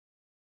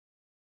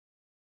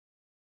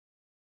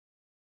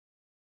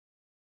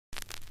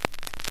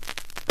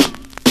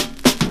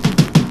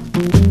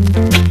You're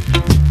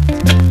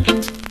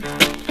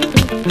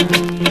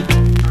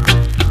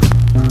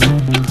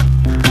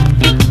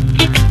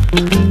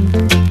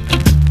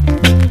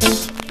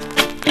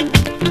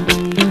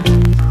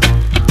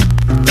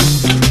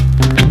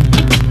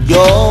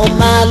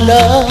my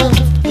love,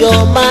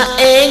 you're my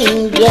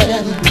angel,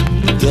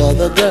 you're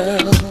the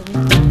girl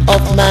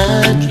of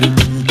my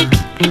dreams.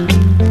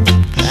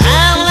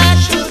 I'd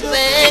like to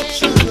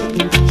thank you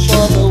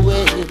for the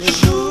way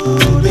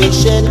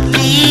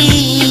patiently.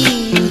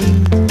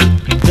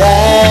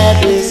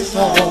 That is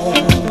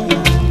home,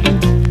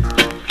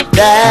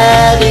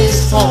 that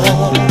is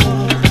home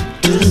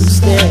to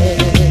stay.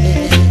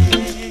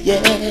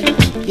 Yeah,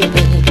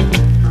 yeah.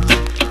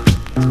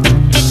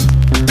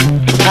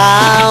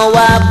 How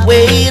I've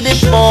waited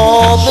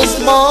for this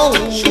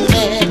moment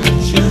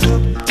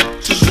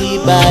to be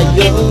by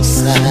your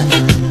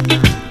side.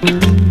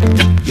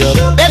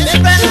 Your best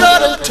friend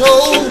Lord and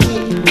told me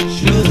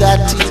you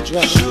got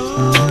teardrops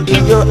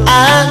in your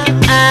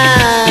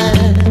eyes.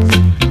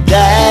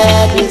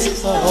 That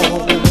is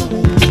home.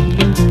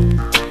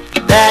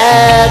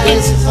 That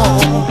is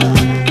home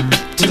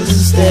to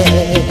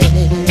stay.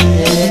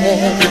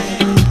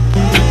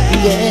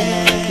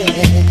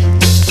 Yeah.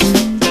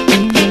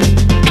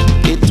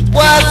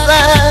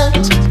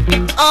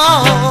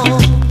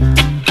 On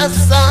a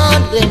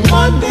Sunday,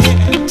 Monday,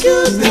 and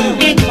Tuesday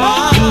we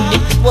fought.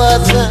 It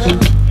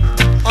wasn't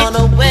on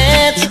a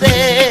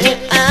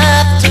Wednesday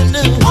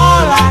afternoon.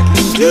 All I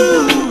can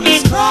do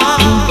is cry.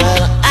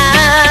 Well,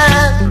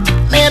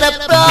 I made a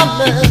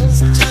promise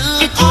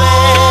to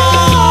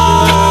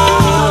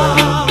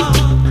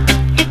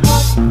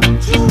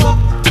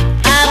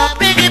I'll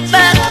bring it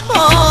back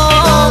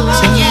home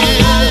to you.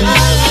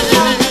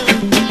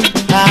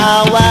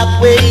 How I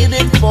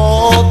waited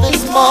for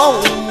this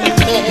moment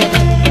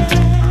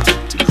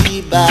to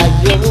be by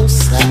your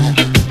side.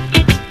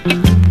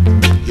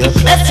 Your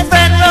best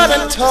friend wrote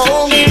and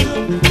told me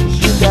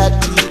you got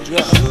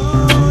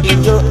teardrops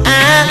in your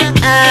eyes.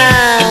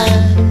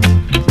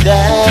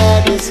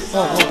 That is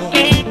home.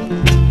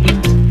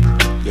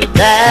 Your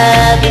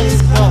dad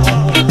is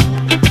home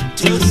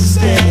to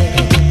stay.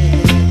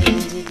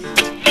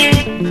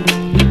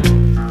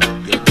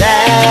 Your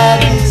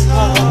dad is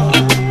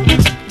home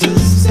to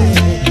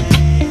stay.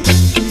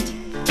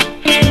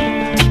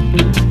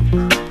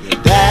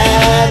 Your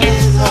dad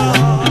is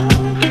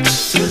home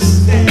to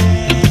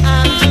stay.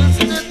 I'm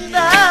just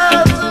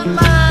 1,000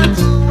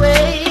 miles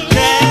away.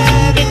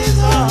 Dad is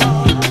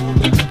home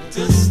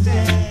to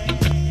stay.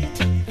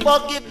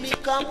 Forgive me,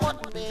 come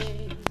what may.